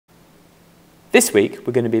This week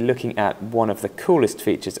we're going to be looking at one of the coolest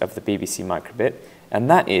features of the BBC Microbit, and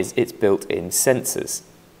that is its built-in sensors.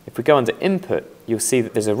 If we go under Input, you'll see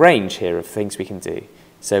that there's a range here of things we can do.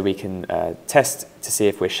 So we can test to see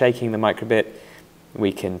if we're shaking the microbit,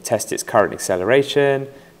 we can test its current acceleration,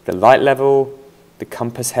 the light level, the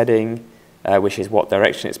compass heading, which is what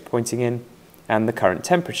direction it's pointing in, and the current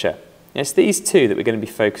temperature. It's these two that we're going to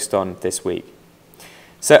be focused on this week.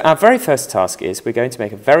 So our very first task is we're going to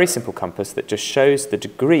make a very simple compass that just shows the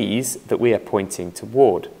degrees that we are pointing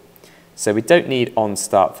toward. So we don't need on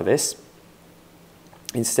start for this.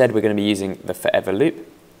 Instead, we're going to be using the forever loop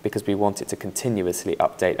because we want it to continuously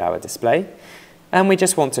update our display. And we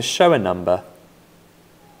just want to show a number.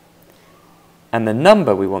 And the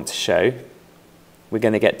number we want to show, we're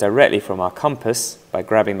going to get directly from our compass by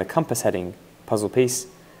grabbing the compass heading puzzle piece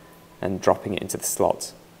and dropping it into the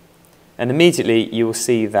slot. And immediately you will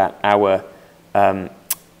see that our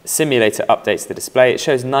simulator updates the display. It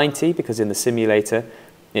shows 90 because in the simulator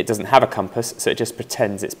it doesn't have a compass, so it just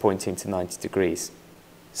pretends it's pointing to 90 degrees.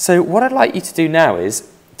 So what I'd like you to do now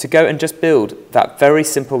is to go and just build that very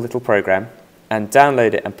simple little program and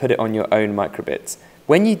download it and put it on your own microbits.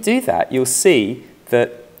 When you do that, you'll see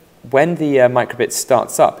that when the microbit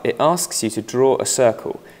starts up, it asks you to draw a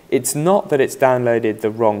circle. It's not that it's downloaded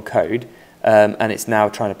the wrong code and it's now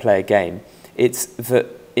trying to play a game. It's that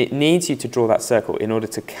it needs you to draw that circle in order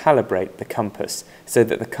to calibrate the compass so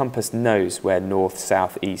that the compass knows where north,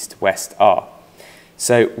 south, east, west are.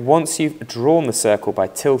 So once you've drawn the circle by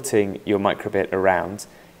tilting your microbit around,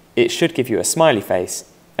 it should give you a smiley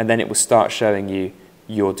face and then it will start showing you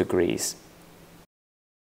your degrees.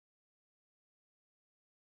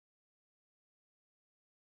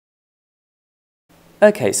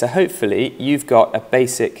 Okay, so hopefully you've got a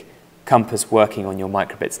basic compass working on your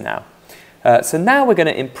microbits now. So now we're going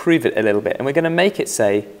to improve it a little bit and we're going to make it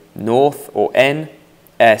say north or N,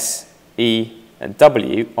 S, E and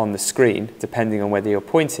W on the screen depending on whether you're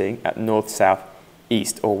pointing at north, south,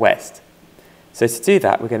 east or west. So to do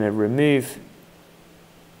that we're going to remove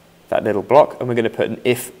that little block and we're going to put an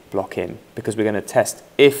if block in because we're going to test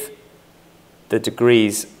if the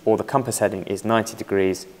degrees or the compass heading is 90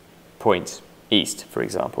 degrees, point east, for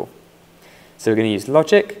example. So we're going to use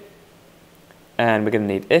logic and we're going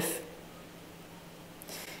to need if.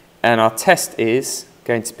 And our test is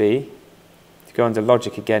going to be, to go under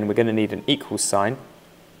logic again, we're going to need an equals sign,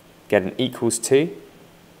 get an equals to,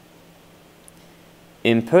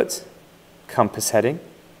 input, compass heading.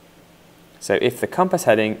 So if the compass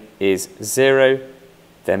heading is 0,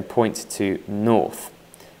 then point to north,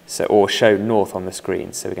 so, or show north on the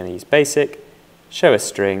screen. So we're going to use basic, show a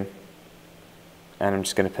string, and I'm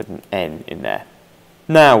just going to put an N in there.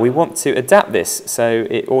 Now we want to adapt this so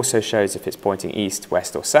it also shows if it's pointing east,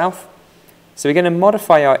 west or south. So we're going to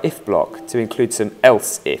modify our if block to include some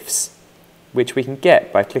else ifs, which we can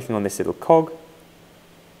get by clicking on this little cog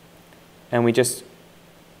and we just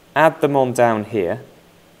add them on down here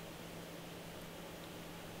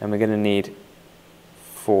and we're going to need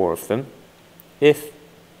 4 of them. If,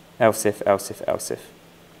 else if, else if, else if.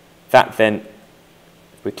 That then,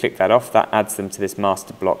 if we click that off, that adds them to this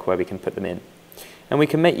master block where we can put them in. And we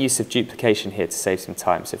can make use of duplication here to save some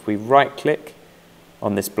time. So if we right click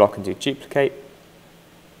on this block and do duplicate,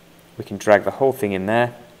 we can drag the whole thing in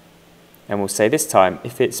there. And we'll say this time,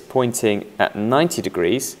 if it's pointing at 90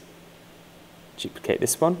 degrees, duplicate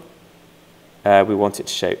this one. We want it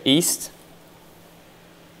to show east.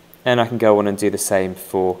 And I can go on and do the same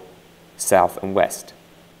for south and west.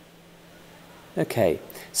 Okay,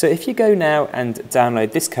 so if you go now and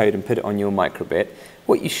download this code and put it on your microbit,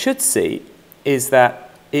 what you should see is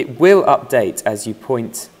that it will update as you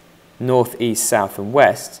point north, east, south and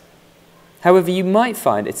west. However, you might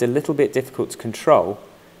find it's a little bit difficult to control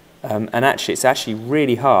and actually it's actually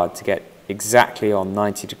really hard to get exactly on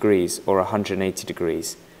 90 degrees or 180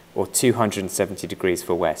 degrees or 270 degrees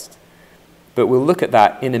for west. But we'll look at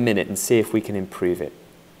that in a minute and see if we can improve it.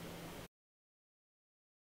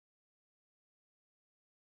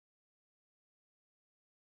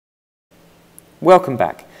 Welcome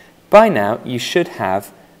back. By now you should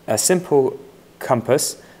have a simple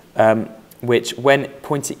compass which when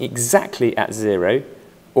pointing exactly at 0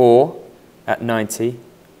 or at 90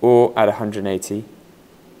 or at 180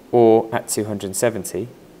 or at 270,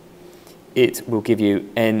 it will give you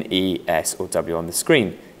N, E, S or W on the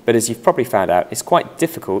screen. But as you've probably found out, it's quite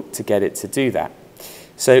difficult to get it to do that.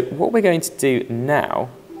 So what we're going to do now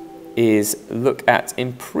is look at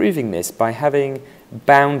improving this by having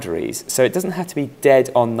boundaries. So it doesn't have to be dead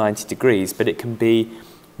on 90 degrees, but it can be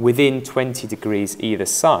within 20 degrees either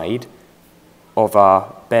side of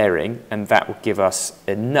our bearing, and that will give us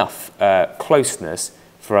enough closeness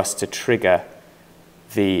for us to trigger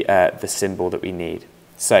the symbol that we need.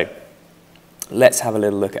 So let's have a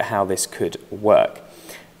little look at how this could work.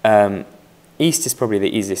 East is probably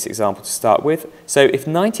the easiest example to start with. So if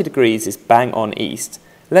 90 degrees is bang on east,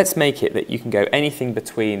 let's make it that you can go anything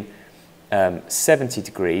between 70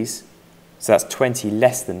 degrees, so that's 20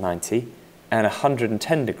 less than 90, and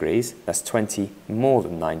 110 degrees, that's 20 more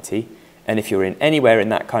than 90. And if you're anywhere in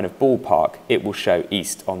that kind of ballpark, it will show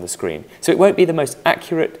east on the screen. So it won't be the most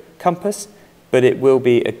accurate compass, but it will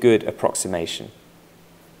be a good approximation.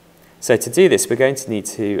 So to do this, we're going to need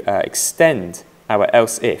to extend our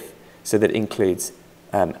else if so that it includes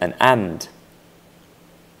an and.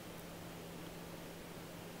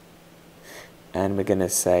 And we're going to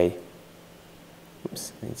say,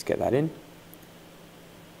 oops, I need to get that in.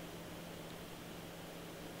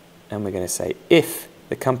 And we're going to say if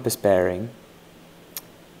the compass bearing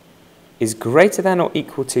is greater than or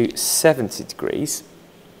equal to 70 degrees,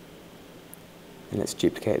 and let's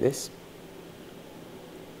duplicate this,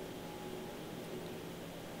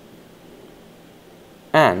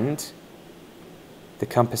 and the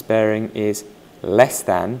compass bearing is less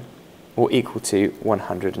than or equal to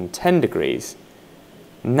 110 degrees.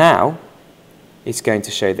 Now it's going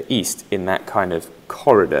to show the east in that kind of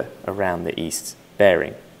corridor around the east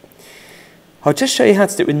bearing. I'll just show you how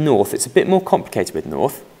to do it with north. It's a bit more complicated with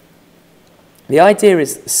north. The idea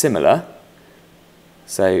is similar.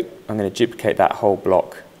 So I'm going to duplicate that whole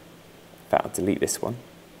block. In fact, I'll delete this one.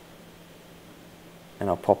 And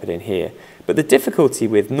I'll pop it in here. But the difficulty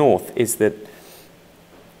with north is that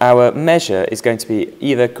our measure is going to be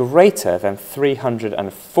either greater than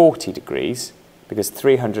 340 degrees, because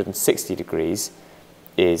 360 degrees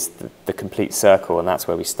is the complete circle, and that's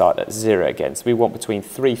where we start at 0 again. So we want between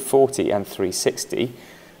 340 and 360.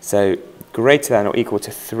 So greater than or equal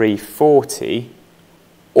to 340,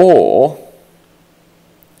 or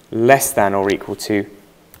less than or equal to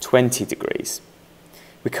 20 degrees.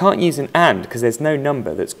 We can't use an and because there's no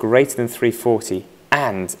number that's greater than 340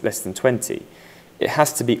 and less than 20. It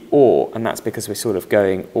has to be or, and that's because we're sort of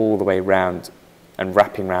going all the way round and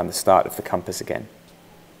wrapping around the start of the compass again.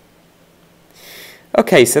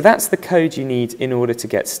 Okay, so that's the code you need in order to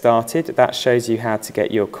get started. That shows you how to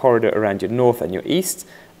get your corridor around your north and your east.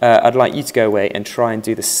 I'd like you to go away and try and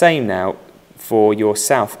do the same now for your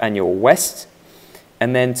south and your west,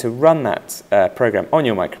 and then to run that program on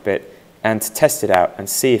your microbit and to test it out and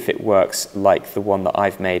see if it works like the one that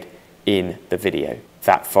I've made in the video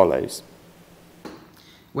that follows.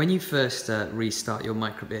 When you first restart your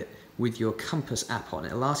microbit with your compass app on,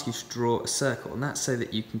 it'll ask you to draw a circle, and that's so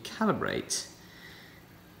that you can calibrate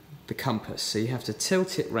the compass. So you have to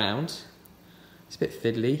tilt it round, it's a bit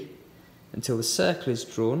fiddly, until the circle is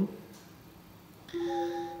drawn.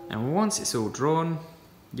 And once it's all drawn,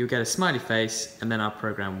 you'll get a smiley face, and then our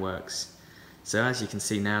program works. So as you can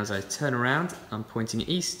see now, as I turn around, I'm pointing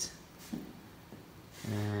east,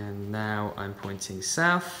 and now I'm pointing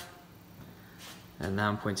south, and now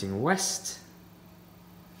I'm pointing west,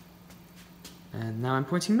 and now I'm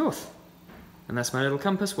pointing north. And that's my little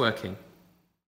compass working.